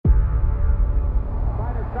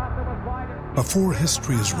Before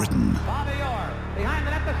history is written,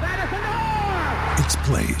 it's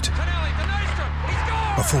played.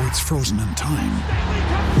 Before it's frozen in time,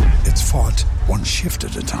 it's fought one shift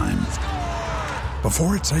at a time.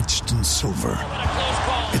 Before it's etched in silver,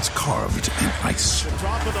 it's carved in ice.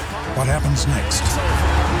 What happens next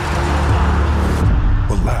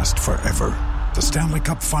will last forever. The Stanley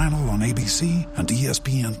Cup Final on ABC and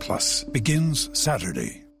ESPN Plus begins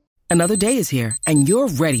Saturday. Another day is here, and you're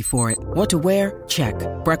ready for it. What to wear? Check.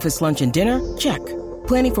 Breakfast, lunch, and dinner? Check.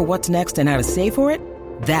 Planning for what's next and how to save for it?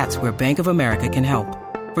 That's where Bank of America can help.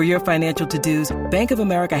 For your financial to-dos, Bank of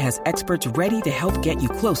America has experts ready to help get you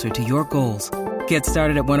closer to your goals. Get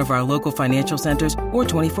started at one of our local financial centers or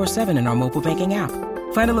 24/7 in our mobile banking app.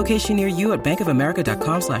 Find a location near you at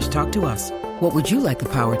bankofamerica.com/talktous. What would you like the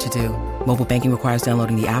power to do? Mobile banking requires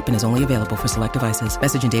downloading the app and is only available for select devices.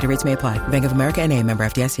 Message and data rates may apply. Bank of America N.A., member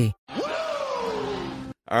FDIC.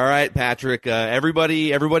 All right, Patrick.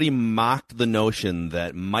 Everybody mocked the notion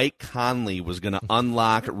that Mike Conley was going to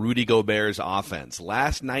unlock Rudy Gobert's offense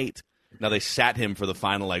last night. Now they sat him for the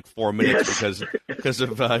final 4 minutes because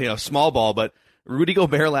of small ball, but Rudy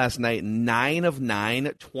Gobert last night, 9 of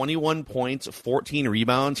 9, 21 points, 14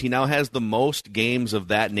 rebounds. He now has the most games of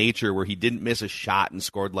that nature where he didn't miss a shot and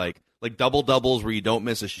scored like double-doubles where you don't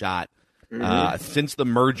miss a shot. Since the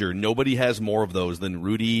merger, nobody has more of those than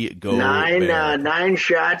Rudy Gobert. 9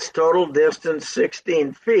 shots, total distance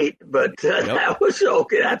 16 feet, but that was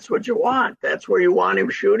okay. That's what you want. That's where you want him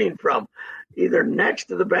shooting from, either next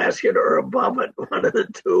to the basket or above it, one of the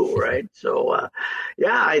two, right? So,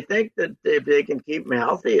 I think that if they can keep him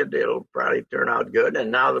healthy, it'll probably turn out good. And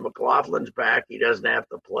now that McLaughlin's back, he doesn't have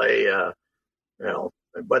to play,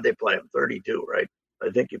 but they play him 32, right? I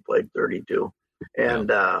think he played 32. And,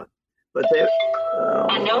 but they...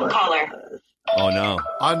 unknown caller. Oh, no.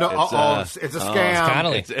 It's a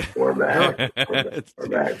scam. We're back. We're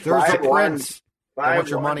back. There's a prince. I want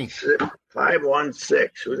your money. 516.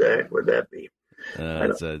 Who the heck would that be?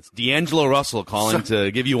 It's D'Angelo Russell calling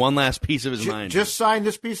to give you one last piece of his mind. Just sign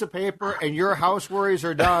this piece of paper, and your house worries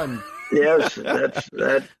are done. Yes,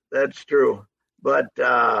 that's true. But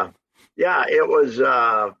it was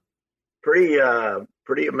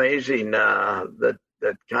pretty amazing that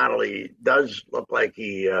Connolly does look like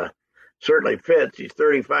he certainly fits. He's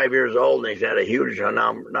 35 years old, and he's had a huge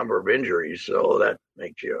number of injuries, so that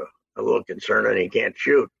makes you a little concerned, and he can't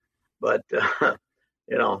shoot. But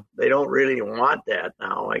they don't really want that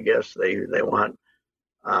now. I guess they want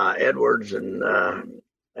Edwards and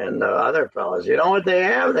the other fellas. You know what they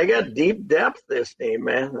have? They got deep depth, this team,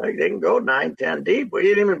 man. Like, they can go 9-10 deep. We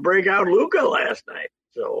didn't even break out Luka last night.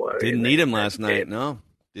 So didn't need him last night. No,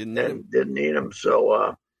 didn't need him.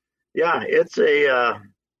 So it's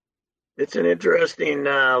an interesting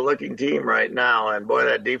looking team right now. And boy,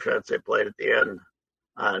 that defense they played at the end.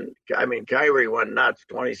 Kyrie went nuts,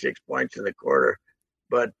 26 points in the quarter.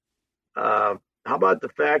 But how about the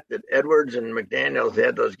fact that Edwards and McDaniels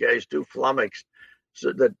had those guys too flummoxed,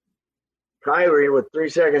 so that Kyrie, with 3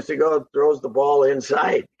 seconds to go, throws the ball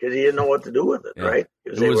inside because he didn't know what to do with it, right?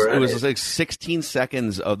 It was like 16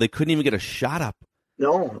 seconds they couldn't even get a shot up.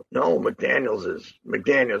 No, McDaniels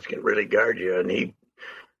can really guard you, and he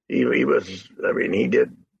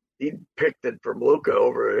picked it from Luka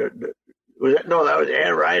over. That was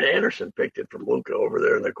Ryan Anderson picked it from Luka over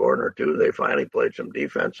there in the corner too. They finally played some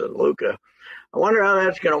defense on Luka. I wonder how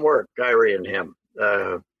that's going to work, Kyrie and him,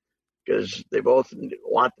 because they both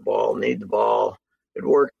want the ball, need the ball. It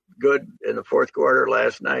worked good in the fourth quarter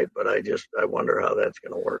last night, but I wonder how that's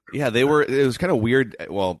going to work. Yeah, it was kind of weird.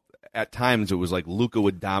 Well, at times it was like Luka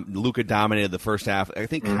dominated the first half. I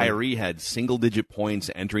think Kyrie had single-digit points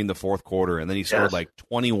entering the fourth quarter, and then he scored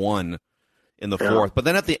 21 in the fourth. But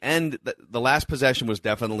then at the end, the last possession was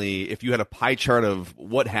definitely, if you had a pie chart of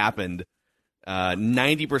what happened,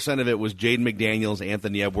 90% of it was Jaden McDaniels,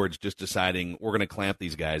 Anthony Edwards just deciding we're going to clamp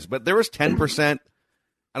these guys. But there was 10%.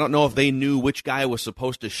 I don't know if they knew which guy was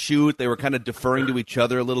supposed to shoot. They were kind of deferring to each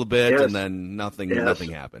other a little bit, and then nothing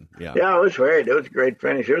happened. Yeah, it was great. It was a great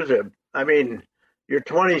finish. You're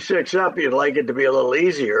 26 up. You'd like it to be a little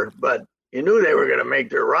easier, but you knew they were going to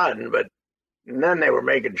make their run. And then they were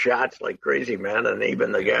making shots like crazy, man. And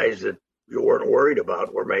even the guys that you weren't worried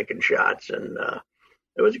about were making shots. And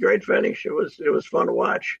it was a great finish. It was fun to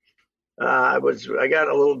watch. I got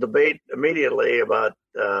a little debate immediately about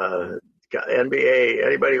NBA.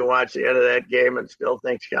 Anybody who watched the end of that game and still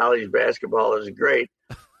thinks college basketball is great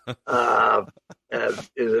is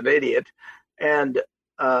an idiot. And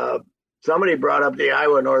somebody brought up the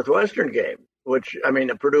Iowa Northwestern game,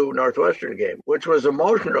 the Purdue Northwestern game, which was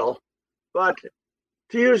emotional. But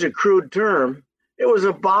to use a crude term, It was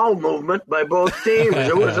a bowel movement by both teams.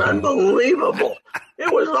 It was unbelievable.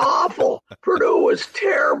 It was awful. Purdue was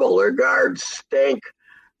terrible. Their guards stink.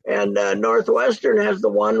 And Northwestern has the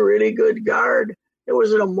one really good guard. It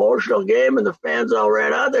was an emotional game, and the fans all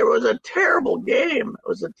ran out. There was a terrible game. It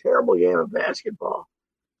was a terrible game of basketball.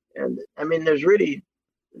 And, I mean, there's really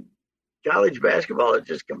college basketball has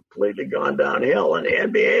just completely gone downhill. And the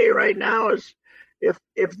NBA right now is,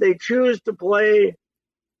 if they choose to play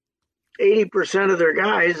 80% of their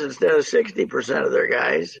guys instead of 60% of their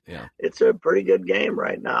guys, it's a pretty good game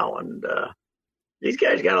right now. And these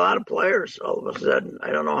guys got a lot of players all of a sudden.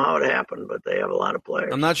 I don't know how it happened, but they have a lot of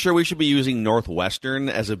players. I'm not sure we should be using Northwestern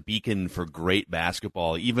as a beacon for great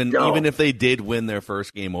basketball, even if they did win their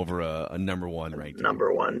first game over a number one ranked team.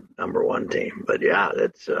 Number one team. But yeah,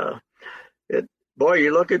 it's boy,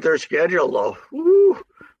 you look at their schedule though. Woo,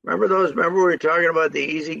 remember we were talking about the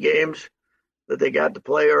easy games that they got to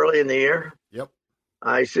play early in the year? Yep.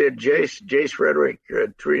 I said Jace Frederick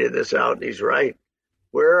tweeted this out, and he's right.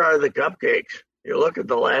 Where are the cupcakes? You look at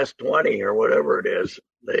the last 20 or whatever it is,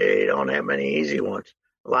 they don't have many easy ones.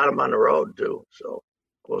 A lot of them on the road, too. So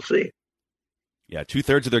we'll see. Yeah,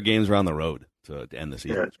 2/3 of their games are on the road to end the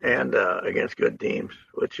season. And against good teams,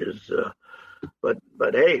 which is but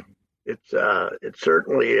hey, it's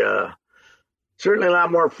certainly a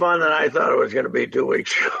lot more fun than I thought it was going to be 2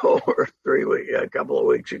 weeks ago or a couple of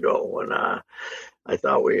weeks ago when I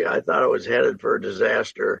thought it was headed for a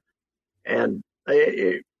disaster. And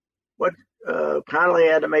Connolly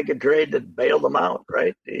had to make a trade that bailed them out,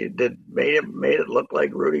 right? He made it look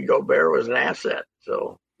like Rudy Gobert was an asset.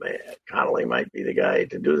 So Connolly might be the guy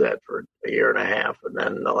to do that for a year and a half, and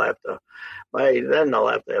then they'll have to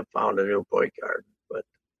have found a new point guard. But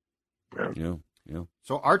yeah.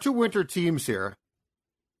 So our two winter teams here,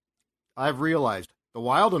 I've realized the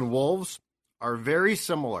Wild and Wolves are very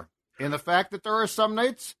similar in the fact that there are some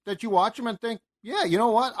nights that you watch them and think, yeah, you know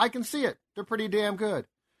what? I can see it. They're pretty damn good.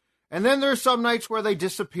 And then there's some nights where they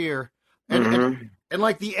disappear. And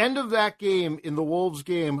like the end of that game in the Wolves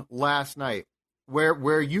game last night,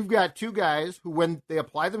 where you've got two guys who, when they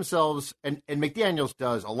apply themselves, and McDaniels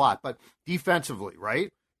does a lot, but defensively,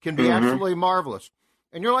 right, can be absolutely marvelous.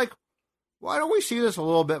 And you're like, why don't we see this a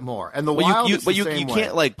little bit more? And the Wild is the same way.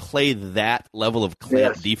 Can't like play that level of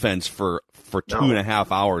clamp defense for 2.5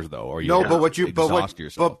 hours though, or you exhaust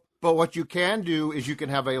yourself. But what you can do is you can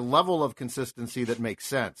have a level of consistency that makes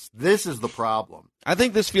sense. This is the problem. I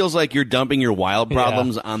think this feels like you're dumping your Wild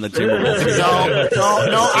problems on the Timberwolves.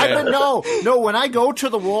 No. When I go to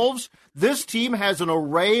the Wolves, this team has an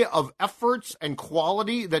array of efforts and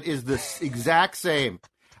quality that is the exact same.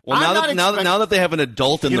 Well, now that they have an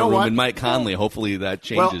adult in the room in Mike Conley, hopefully that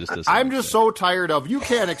changes. Well, I'm just so tired of, you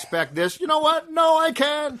can't expect this. You know what? No, I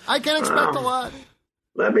can. I can expect a lot.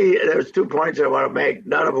 There's 2 points I want to make,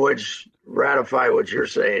 none of which ratify what you're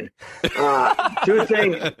saying. Two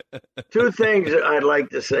things I'd like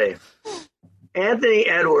to say. Anthony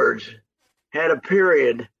Edwards had a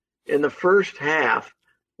period in the first half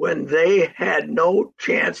when they had no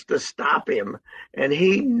chance to stop him, and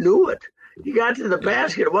he knew it. He got to the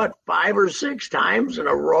basket, 5 or 6 times in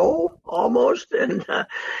a row almost, and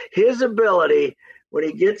his ability when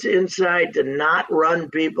he gets inside to not run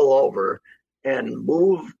people over and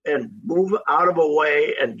move out of a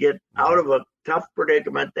way and get out of a tough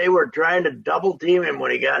predicament. They were trying to double team him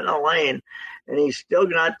when he got in the lane, and he still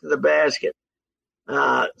got to the basket.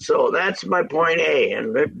 So that's my point A.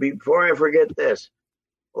 And before I forget this,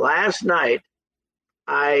 last night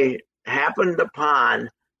I happened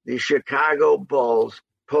upon the Chicago Bulls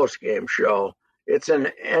postgame show. It's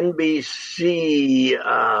an NBC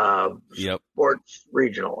sports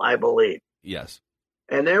regional, I believe. Yes.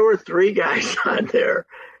 And there were 3 guys on there.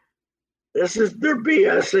 This is their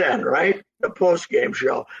BSN, right? The post-game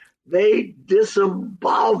show. They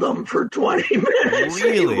disemboweled them for 20 minutes.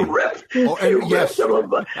 Really? They ripped them. They ripped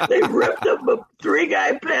them a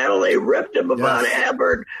 3-guy panel. They ripped them about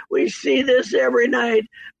Aberg. We see this every night.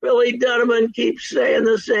 Billy Donovan keeps saying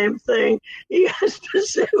the same thing. He has to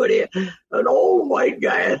say an old white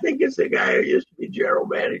guy, I think it's the guy who used to be general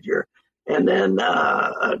manager, and then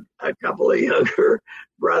a couple of younger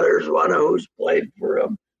brothers, one who's played for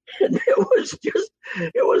him. And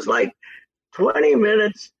it was like 20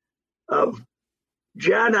 minutes of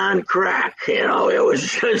John on crack. It was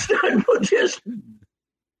just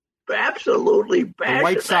absolutely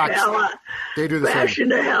bashing the hell out. They do the bashing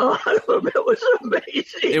the hell out of them. It was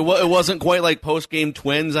amazing. It wasn't quite like post-game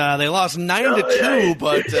Twins. They lost 9-2,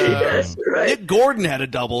 but Nick Gordon had a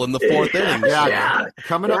double in the 4th inning. Yeah.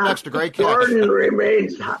 Coming up next, a great catch. Gordon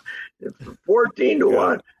remains hot.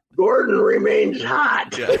 14-1. Gordon remains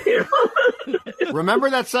hot. Yeah. Remember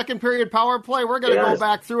that second period power play? We're going to go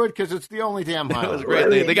back through it because it's the only damn highlight. It was great.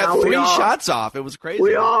 They got 3 shots off. It was crazy.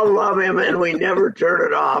 We all love him, and we never turn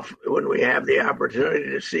it off when we have the opportunity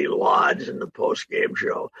to see Lodge in the post-game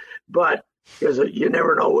show. But because you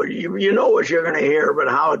never know what you know what you're going to hear, but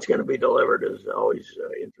how it's going to be delivered is always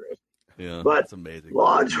interesting. Yeah, but that's amazing.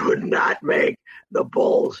 Lodge would not make the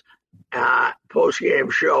Bulls post-game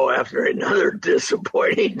show after another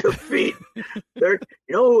disappointing defeat. You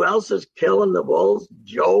know who else is killing the Bulls?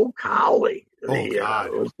 Joe Cowley.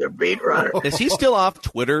 Was their beat runner. Is he still off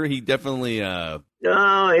Twitter? He definitely.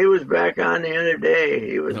 No, he was back on the other day.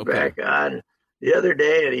 He was back on the other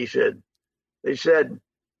day, and he said,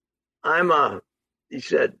 I've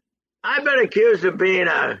been accused of being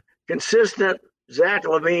a consistent Zach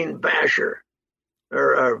LaVine basher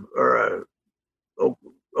or a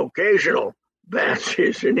occasional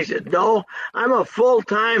basher. And he said, no, I'm a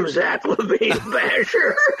full-time Zach LaVine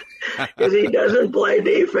basher because he doesn't play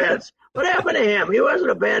defense. What happened to him? He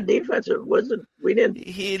wasn't a bad defensive.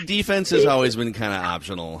 Defense has always been kind of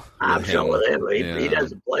optional. With him. He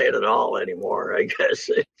doesn't play it at all anymore, I guess.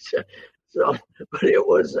 But it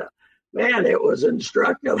was, it was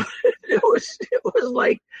instructive. It was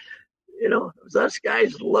like, it was us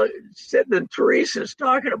guys sitting in Teresa's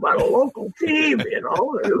talking about a local team, It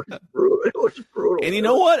was brutal. And you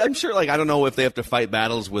know what? I'm sure, I don't know if they have to fight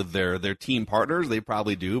battles with their team partners. They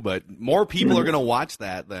probably do, but more people are going to watch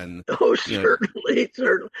that than. Oh, certainly.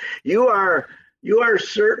 You are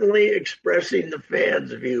certainly expressing the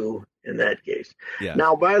fans' view in that case. Yeah.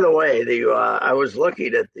 Now, by the way, I was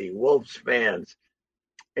looking at the Wolves fans,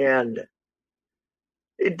 and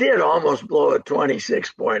it did almost blow a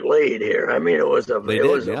 26-point lead here. I mean, it was a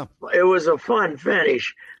fun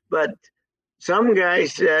finish, but some guy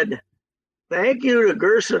said, "Thank you to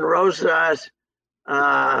Gerson Rosas.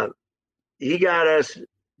 He got us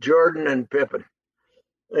Jordan and Pippen.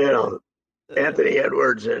 Anthony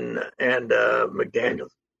Edwards and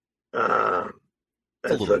McDaniels. That's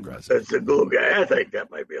the glue guy. I think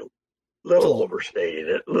that might be a little overstating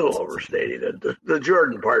it. The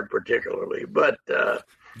Jordan part particularly, but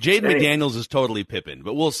Jaden McDaniels is totally Pippen,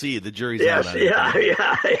 but we'll see. The jury's out on it.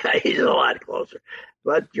 Yeah, he's a lot closer.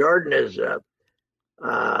 But Jordan is.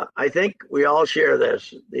 I think we all share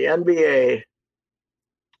this. The NBA,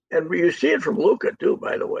 and you see it from Luka too.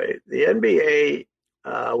 By the way, the NBA,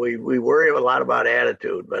 we worry a lot about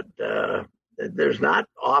attitude, but there's not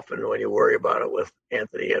often when you worry about it with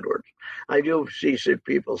Anthony Edwards. I do see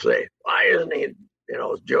people say, "Why isn't he?"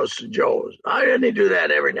 Joe. Why didn't he do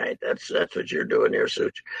that every night? That's what you're doing here,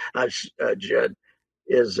 Such. Judd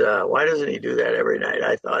is why doesn't he do that every night?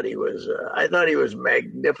 I thought he was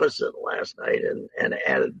magnificent last night and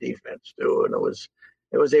added defense too, and it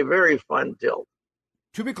was a very fun tilt.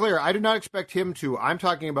 To be clear, I did not expect him to. I'm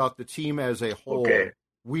talking about the team as a whole. Okay.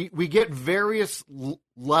 We get various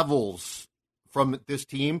levels from this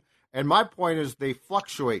team, and my point is they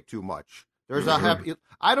fluctuate too much. There's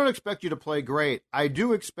I don't expect you to play great. I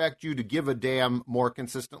do expect you to give a damn more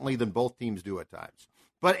consistently than both teams do at times.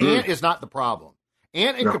 But Ant is not the problem.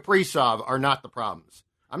 Ant and Kaprizov are not the problems.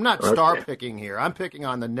 I'm not star picking here. I'm picking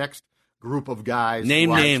on the next group of guys. Name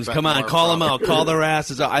names. Come on, call them out. Call their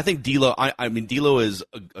asses out. I think D'Lo. I mean, D'Lo is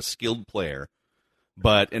a skilled player,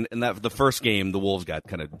 but in the first game, the Wolves got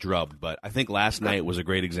kind of drubbed. But I think last night was a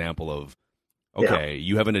great example of. Okay,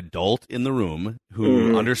 you have an adult in the room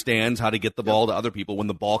who understands how to get the ball to other people. When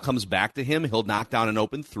the ball comes back to him, he'll knock down an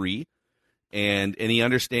open three, and he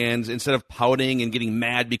understands instead of pouting and getting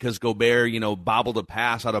mad because Gobert, bobbled a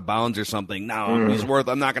pass out of bounds or something. No,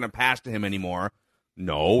 I'm not going to pass to him anymore.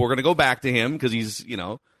 No, we're going to go back to him because he's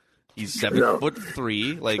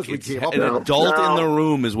 7'3". Like an adult in the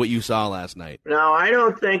room is what you saw last night. Now, I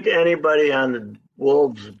don't think anybody on the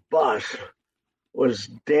Wolves bus was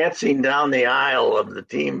dancing down the aisle of the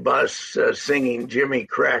team bus singing Jimmy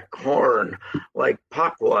Crack Corn like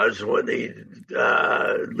Puck was when he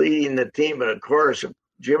leading the team in a chorus of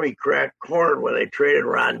Jimmy Crack Corn when they traded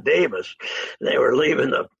Ron Davis. They were leaving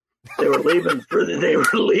for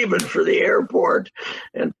the airport,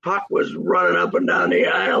 and Puck was running up and down the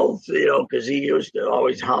aisles, because he used to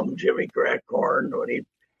always hum Jimmy Crack Corn when he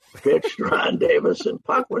pitched Ron Davis, and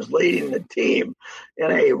Puck was leading the team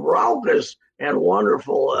in a raucous and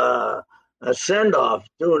wonderful send-off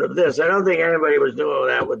tune of this. I don't think anybody was doing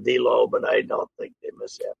that with D'Lo, but I don't think they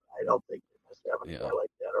miss having a guy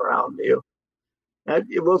like that around. Do you?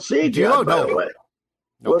 We'll see, John, by the way.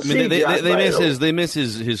 They miss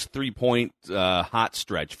his 3-point hot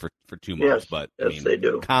stretch for 2 months, but they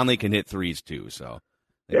do. Conley can hit threes too, so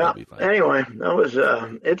Yeah. Anyway, that was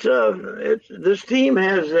this team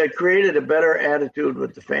has created a better attitude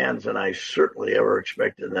with the fans than I certainly ever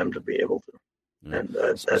expected them to be able to. And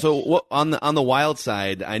so what, on the Wild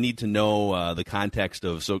side, I need to know the context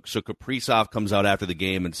of so Kaprizov comes out after the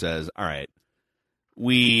game and says, "All right,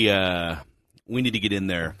 we need to get in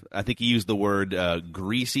there." I think he used the word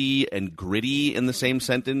greasy and gritty in the same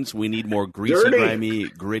sentence. We need more greasy, grimy,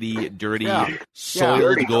 gritty, dirty,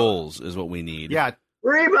 soiled goals is what we need. Yeah.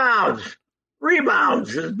 Rebounds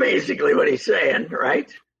is basically what he's saying,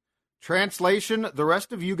 right? Translation, the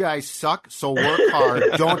rest of you guys suck, so work hard.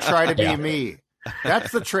 Don't try to be me.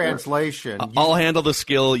 That's the translation. I'll handle the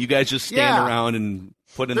skill. You guys just stand around and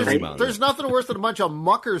put in the rebound. There's nothing worse than a bunch of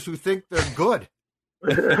muckers who think they're good.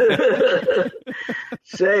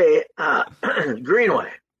 Say, Greenway,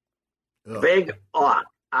 big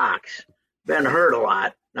ox, been hurt a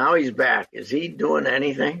lot. Now he's back. Is he doing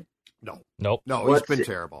anything? Nope. No, he's been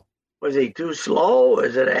terrible. Was he too slow?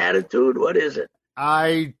 Is it attitude? What is it?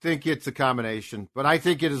 I think it's a combination, but I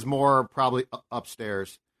think it is more probably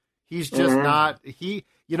upstairs. He's just not. You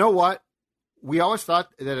know what? We always thought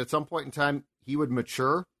that at some point in time he would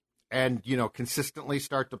mature and, consistently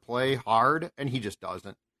start to play hard, and he just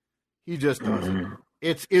doesn't. He just doesn't.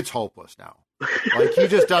 It's hopeless now. Like, he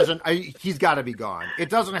just doesn't. He's got to be gone. It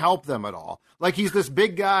doesn't help them at all. Like, he's this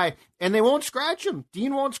big guy, and they won't scratch him.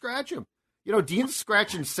 Dean won't scratch him. Dean's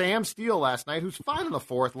scratching Sam Steele last night, who's fine on the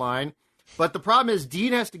fourth line. But the problem is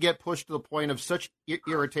Dean has to get pushed to the point of such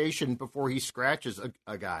irritation before he scratches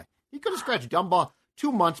a guy. He could have scratched Dumba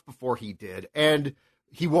 2 months before he did, and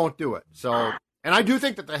he won't do it. So, and I do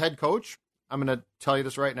think that the head coach, I'm going to tell you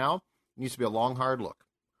this right now, needs to be a long, hard look.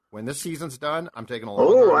 When this season's done, I'm taking a long,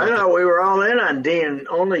 hard look. I know. We were all in on Dean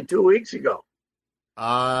only 2 weeks ago.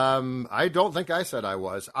 I don't think I said I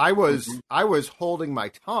was. I was holding my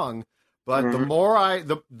tongue, but the more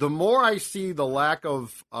I see the lack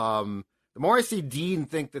of the more I see Dean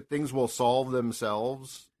think that things will solve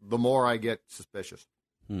themselves, the more I get suspicious.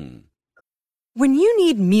 When you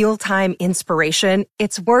need mealtime inspiration,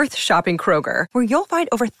 it's worth shopping Kroger, where you'll find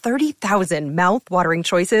over 30,000 mouth-watering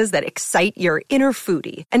choices that excite your inner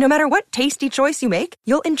foodie. And no matter what tasty choice you make,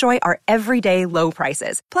 you'll enjoy our everyday low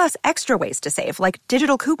prices, plus extra ways to save, like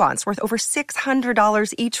digital coupons worth over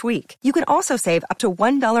 $600 each week. You can also save up to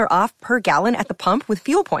 $1 off per gallon at the pump with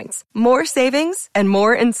fuel points. More savings and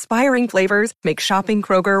more inspiring flavors make shopping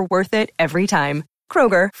Kroger worth it every time.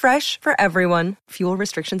 Kroger, fresh for everyone. Fuel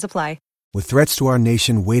restrictions apply. With threats to our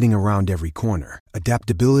nation waiting around every corner,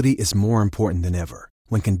 adaptability is more important than ever.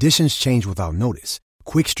 When conditions change without notice,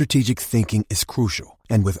 quick strategic thinking is crucial.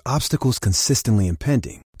 And with obstacles consistently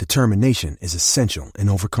impending, determination is essential in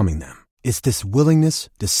overcoming them. It's this willingness,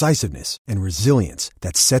 decisiveness, and resilience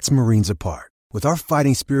that sets Marines apart. With our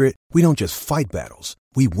fighting spirit, we don't just fight battles,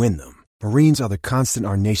 we win them. Marines are the constant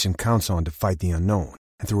our nation counts on to fight the unknown.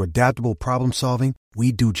 And through adaptable problem solving,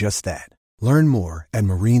 we do just that. Learn more at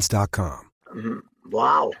Marines.com.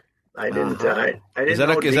 Wow. I didn't Is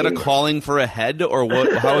that a calling for a head, or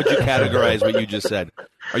what? How would you categorize what you just said?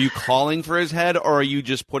 Are you calling for his head, or are you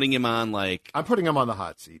just putting him on I'm putting him on the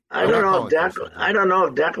hot seat. I don't know if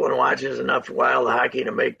Declan watches enough wild hockey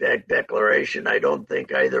to make that declaration. I don't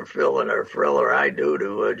think either Phil or I do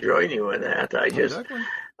to join you in that.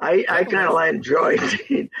 I kind of enjoy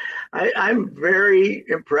Dean. I'm very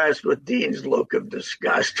impressed with Dean's look of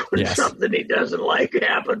disgust when something he doesn't like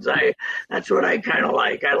happens. That's what I kind of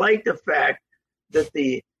like. I like the fact that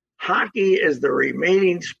the hockey is the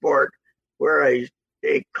remaining sport where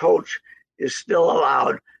a coach is still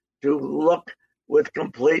allowed to look with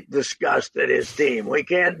complete disgust at his team. We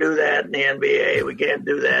can't do that in the NBA. We can't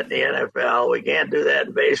do that in the NFL. We can't do that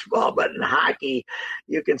in baseball. But in hockey,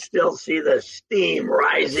 you can still see the steam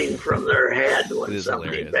rising from their head when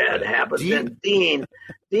something bad happens. And Dean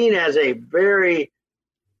has a very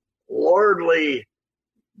lordly,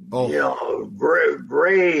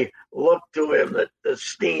 gray look to him that the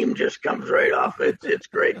steam just comes right off. It's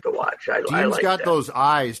great to watch. Dean's got those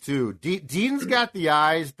eyes too. Dean's got the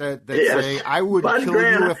eyes that say, "I would kill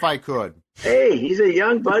you if I could." Hey, he's a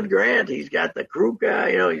young Bud Grant. He's got the crew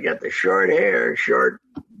guy. He's got the short hair, short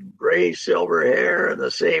gray silver hair, and the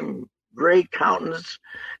same gray countenance.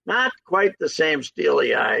 Not quite the same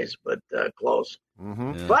steely eyes, but close.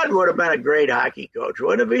 Mm-hmm. Bud would have been a great hockey coach,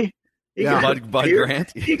 wouldn't he? Bud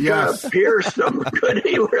Grant. He could have pierced them.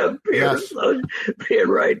 He would have pierced those being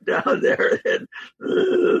right down there. And,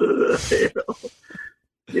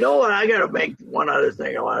 you know what? I got to make one other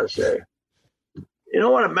thing I want to say. You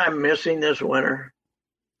know what I'm missing this winter?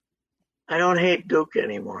 I don't hate Duke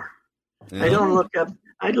anymore. I don't look up.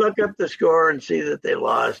 I'd look up the score and see that they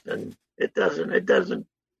lost, and it doesn't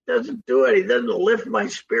doesn't do it. It doesn't lift my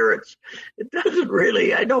spirits. It doesn't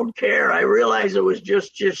really. I don't care. I realize it was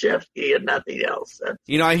just Krzyzewski and nothing else.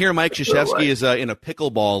 I hear Mike Krzyzewski is in a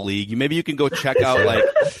pickleball league. Maybe you can go check out, like,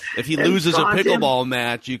 if he loses a pickleball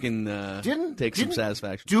match, you can take some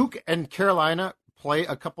satisfaction. Duke and Carolina play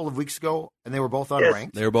a couple of weeks ago, and they were both unranked? Yes.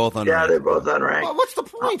 They were both unranked. Yeah, they're both unranked. Well, what's the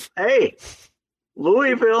point? Hey,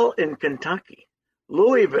 Louisville in Kentucky.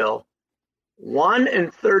 Louisville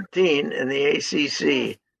 1-13 in the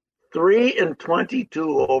ACC,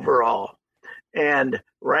 3-22 overall, and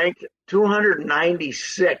ranked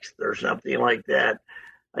 296th or something like that.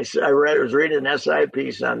 I was reading an SI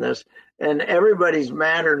piece on this, and everybody's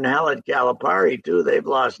madder than hell at Calipari too. They've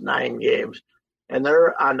lost 9 games, and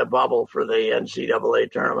they're on the bubble for the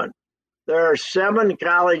NCAA tournament. There are 7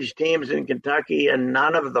 college teams in Kentucky, and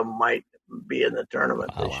none of them might be in the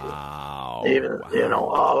tournament this year. Even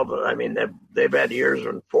all of them. I mean, they've had years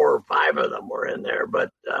when 4 or 5 of them were in there,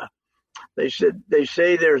 but they say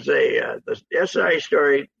there's the SI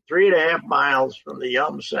story 3.5 miles from the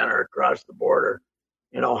Yum Center across the border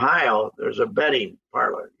in Ohio. There's a betting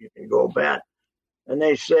parlor. You can go bet, and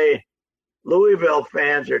they say Louisville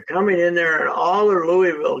fans are coming in there in all their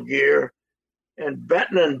Louisville gear and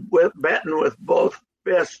betting with both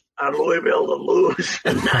fists on Louisville to lose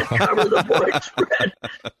and not cover the point spread.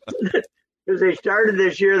 Because they started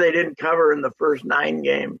this year, they didn't cover in the first 9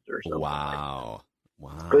 games or something. Wow.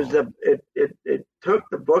 Because it took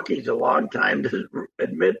the bookies a long time to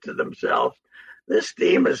admit to themselves, this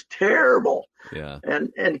team is terrible. Yeah.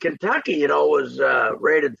 And Kentucky, was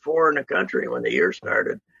rated 4 in the country when the year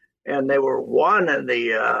started. And they were 1 in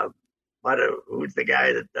the, who's the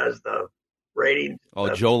guy that does the ratings? Oh,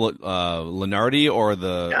 Joe Lenardi or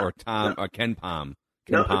Ken Palm?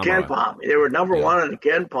 Ken Palm. They were number 1 in the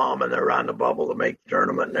Ken Palm, and they're on the bubble to make the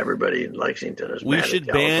tournament, and everybody in Lexington is We should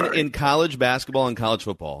ban in college basketball and college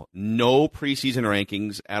football no preseason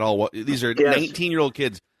rankings at all. These are 19-year-old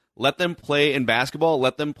kids. Let them play in basketball.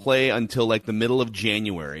 Let them play until like the middle of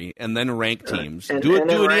January, and then rank teams. Do an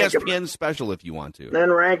ESPN special if you want to.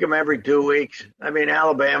 Then rank them every 2 weeks. I mean,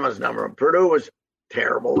 Alabama's number 1. Purdue was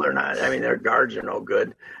terrible. They're not. I mean, their guards are no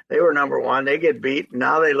good. They were number 1. They get beat.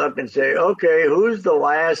 Now they look and say, okay, who's the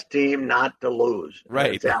last team not to lose?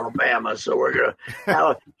 Right. It's Alabama. So we're going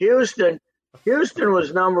to Houston. Houston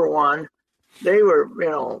was number 1. They were,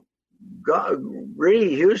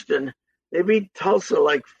 Greedy Houston. They beat Tulsa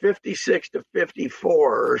like 56-54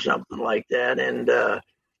 or something like that,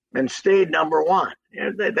 and stayed number 1. Do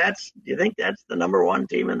you think that's the number 1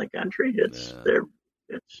 team in the country? It's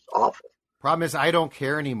awful. Problem is, I don't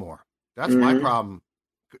care anymore. That's my problem.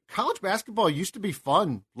 College basketball used to be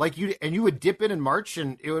fun. You would dip in March,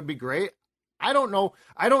 and it would be great. I don't know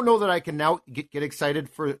that I can now get excited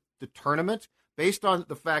for the tournament based on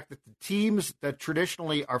the fact that the teams that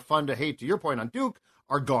traditionally are fun to hate, to your point on Duke,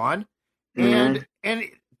 are gone, and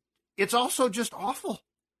it's also just awful.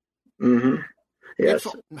 Mm-hmm. Yes,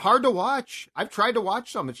 it's hard to watch. I've tried to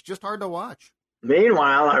watch some. It's just hard to watch.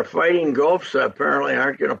 Meanwhile, our Fighting Gophers apparently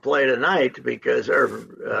aren't going to play tonight because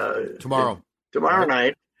tomorrow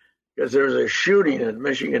night, because there was a shooting at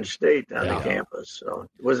Michigan State on the campus. So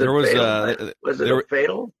was it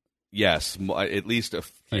fatal? Yes, at least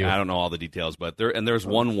I don't know all the details, but there's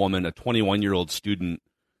one woman, a 21-year-old student.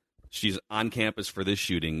 She's on campus for this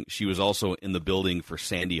shooting. She was also in the building for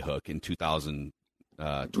Sandy Hook in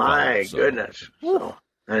 2012. My goodness. So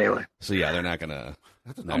anyway, yeah, they're not going to.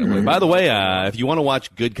 By the way, if you want to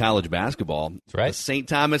watch good college basketball, the St.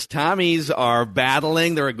 Thomas Tommies are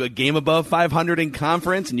battling. They're a game above 500 in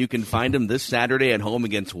conference, and you can find them this Saturday at home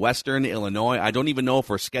against Western Illinois. I don't even know if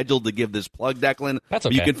we're scheduled to give this plug, Declan. That's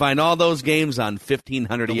okay. You can find all those games on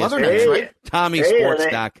 1500 ESPN. Hey,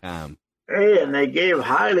 TommySports.com. Hey, and they gave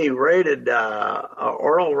highly rated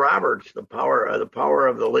Oral Roberts the power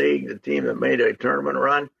of the league, the team that made a tournament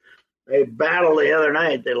run. They battled the other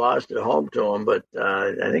night. They lost at home to them, but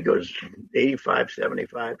I think it was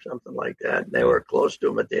 85-75, something like that. They were close to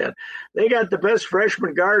them at the end. They got the best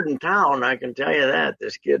freshman guard in town, I can tell you that.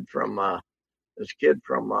 This kid from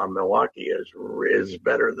Milwaukee is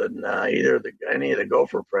better than any of the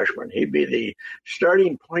Gopher freshmen. He'd be the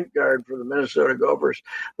starting point guard for the Minnesota Gophers,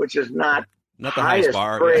 which is not the highest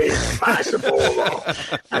bar, praise possible.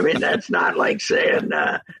 I mean, that's not like saying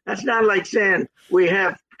we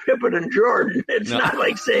have Pippen and Jordan. It's not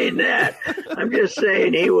like saying that. I'm just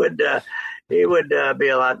saying he would be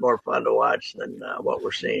a lot more fun to watch than what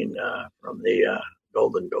we're seeing from the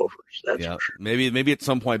Golden Gophers. That's for sure. Maybe at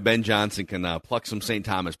some point Ben Johnson can pluck some St.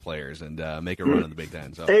 Thomas players and make a run in the Big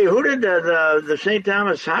Ten. So. Hey, who did the St.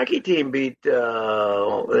 Thomas hockey team beat? They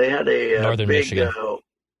had a Northern Michigan.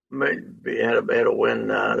 had a win.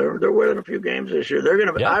 They're winning a few games this year. They're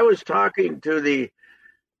going to. Yeah. I was talking to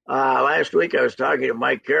last week. I was talking to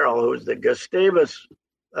Mike Carroll, who's the Gustavus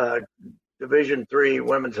Division III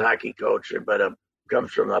women's hockey coach, but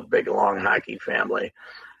comes from a big long hockey family.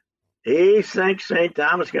 He thinks St.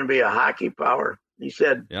 Thomas is going to be a hockey power. He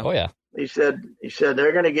said. Yeah. Oh yeah. He said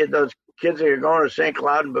they're going to get those kids that are going to St.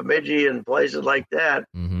 Cloud and Bemidji and places like that.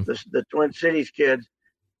 Mm-hmm. The Twin Cities kids,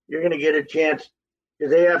 you're going to get a chance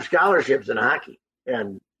because they have scholarships in hockey,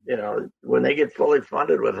 and when they get fully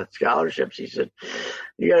funded with scholarships, he said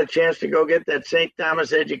you got a chance to go get that St.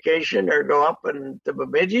 Thomas education or go up and to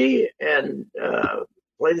Bemidji and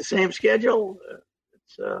play the same schedule.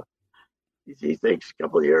 He thinks a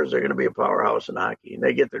couple of years they're going to be a powerhouse in hockey, and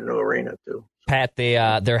they get their new arena too. Pat,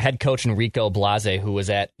 their head coach Enrico Blase, he was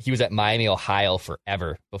at Miami, Ohio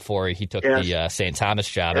forever before he took the St. Thomas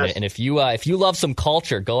job. Yes. And if you love some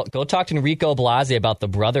culture, go talk to Enrico Blase about the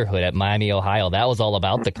brotherhood at Miami, Ohio. That was all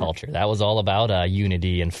about the culture. That was all about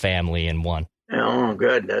unity and family and one. Oh,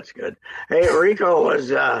 good. That's good. Hey,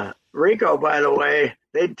 Rico, by the way,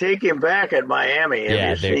 they'd take him back at Miami.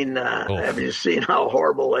 Have you seen how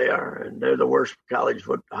horrible they are? And they're the worst college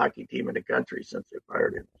hockey team in the country since they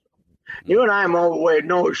fired him. You and I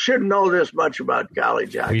should know this much about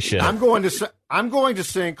college hockey. We should. I'm going to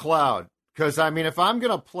St. Cloud because if I'm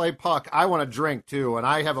going to play puck, I want to drink too, and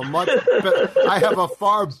I have a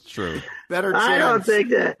far better chance.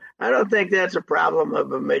 I don't think that's a problem of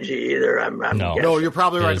Bemidji either. No, you're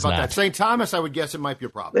probably right about that. St. Thomas, I would guess it might be a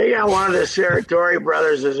problem. They got one of the Serratori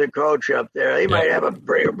brothers as a coach up there. They might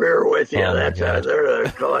bring a beer with you. They're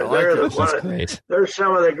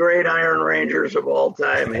some of the great Iron Rangers of all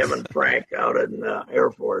time. Him and Frank out in Air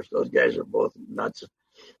Force. Those guys are both nuts.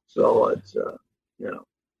 So it's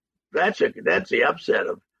that's the upset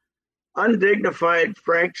of undignified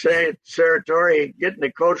Frank Serratori getting to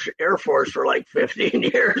coach Air Force for like 15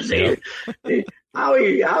 years. Yeah. How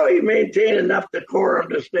he maintained enough decorum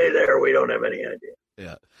to stay there, we don't have any idea.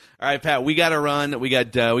 Yeah. All right, Pat, we got to run. We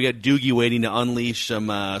got Doogie waiting to unleash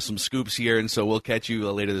some scoops here, and so we'll catch you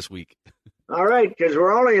later this week. All right, because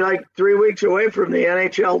we're only like 3 weeks away from the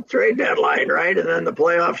NHL trade deadline, right? And then the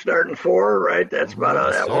playoffs start in 4, right? That's about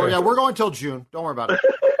how that works. Oh, yeah, we're going till June. Don't worry about it.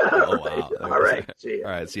 Oh, wow. All right. See you.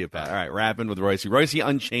 All right, see you, Pat. All right, wrapping with Royce. Royce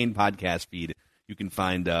Unchained podcast feed. You can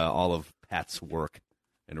find all of Pat's work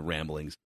and ramblings